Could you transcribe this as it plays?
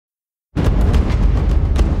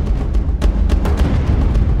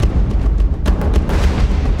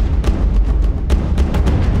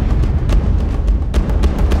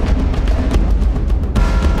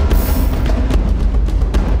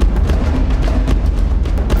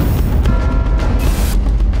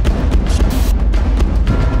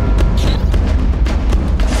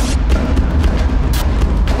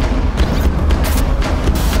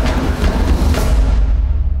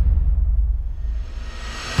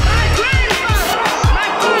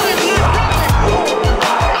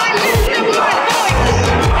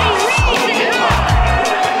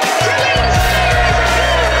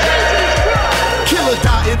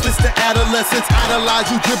adolescence, idolize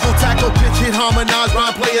you, dribble, tackle, pitch, hit, harmonize,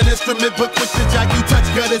 rhyme, play an instrument, but quick to jack you, touch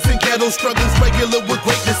gutters and ghetto struggles, regular with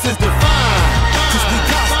greatness is defined. Cause we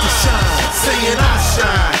got to shine, saying I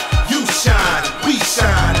shine, you shine, we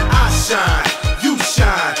shine, and I shine, you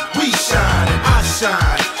shine, we shine, and I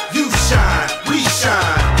shine, you shine, we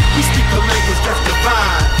shine. We speak a language that's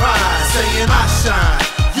divine, rhyme, saying I shine,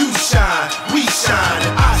 you shine, we shine,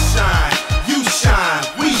 and I shine, you shine,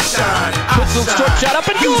 we shine, and I shine. Short shot up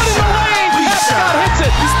and good in the lane. Prescott hits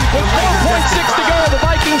it with 4.6 to go. The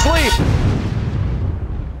Vikings lead.